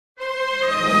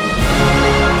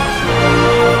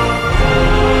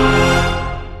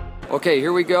Okay,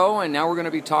 here we go, and now we're going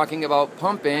to be talking about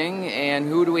pumping, and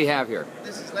who do we have here?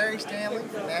 This is Larry Stanley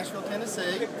from Nashville,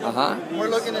 Tennessee. Uh-huh. We're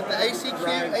looking at the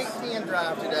ACQ 810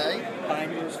 drive today.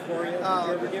 Binders for you. Did you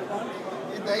ever get one?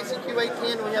 In the ACQ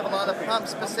 810, we have a lot of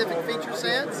pump-specific feature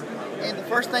sets, and the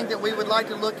first thing that we would like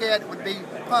to look at would be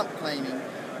pump cleaning.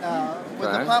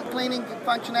 With the pump cleaning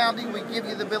functionality, we give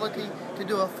you the ability to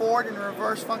do a forward and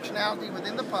reverse functionality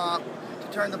within the pump to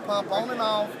turn the pump on and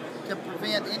off to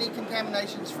prevent any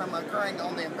contaminations from occurring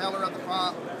on the impeller of the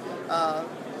pump.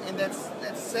 And that's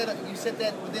set up. You set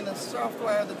that within the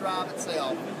software of the drive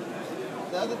itself.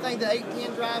 The other thing the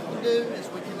 810 drive can do is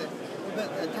we can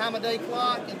put a time of day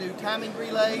clock and do timing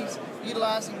relays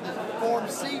utilizing the Form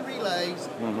C relays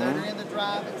that are in the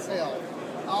drive itself.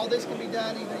 All this can be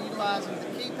done either utilizing the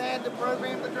keypad to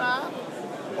program the drive,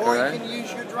 or you can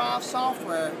use your drive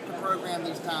software to program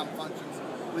these time functions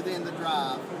within the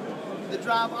drive. The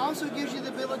drive also gives you the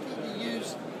ability to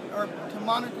use or to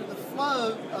monitor the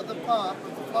flow of the pump, or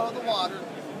the flow of the water,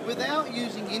 without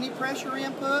using any pressure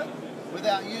input,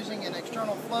 without using an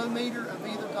external flow meter of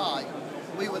either type.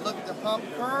 We would look at the pump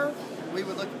curve, we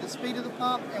would look at the speed of the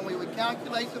pump, and we would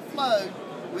calculate the flow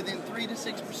within 3 to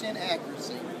 6%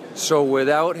 accuracy. So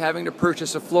without having to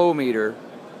purchase a flow meter,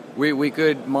 we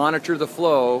could monitor the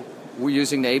flow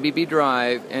using the ABB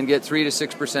drive and get 3 to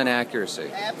 6% accuracy.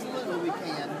 Absolutely we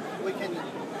can. We can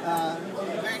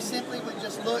very simply we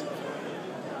just look,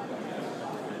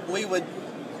 we would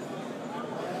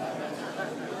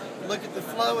look at the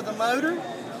flow of the motor.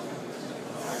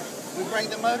 We bring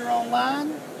the motor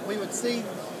online. We would see,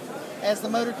 as the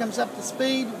motor comes up to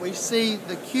speed, we see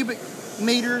the cubic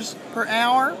meters per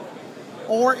hour,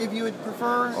 or if you would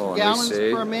prefer, gallons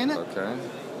per minute. Okay.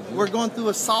 We're going through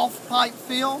a soft pipe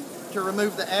fill to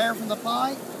remove the air from the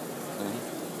pipe.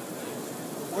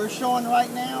 We're showing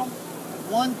right now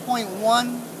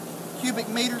 1.1 cubic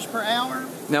meters per hour.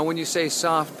 Now when you say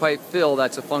soft pipe fill,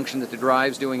 that's a function that the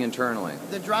drive's doing internally.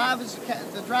 The drive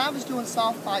is doing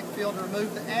soft pipe fill to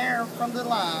remove the air from the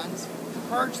lines, to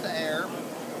purge the air,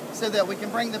 so that we can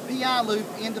bring the PI loop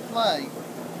into play.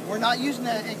 We're not using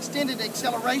an extended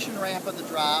acceleration ramp of the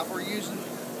drive. We're using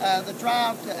the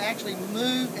drive to actually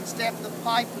move and step the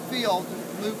pipe to fill,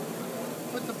 to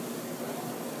put the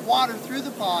water through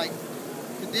the pipe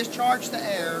to discharge the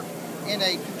air in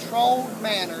a controlled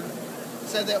manner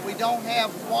so that we don't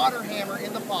have water hammer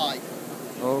in the pipe.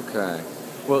 Okay.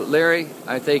 Well, Larry,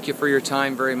 I thank you for your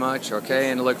time very much, okay,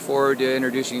 and I look forward to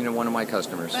introducing you to one of my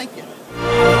customers. Thank you.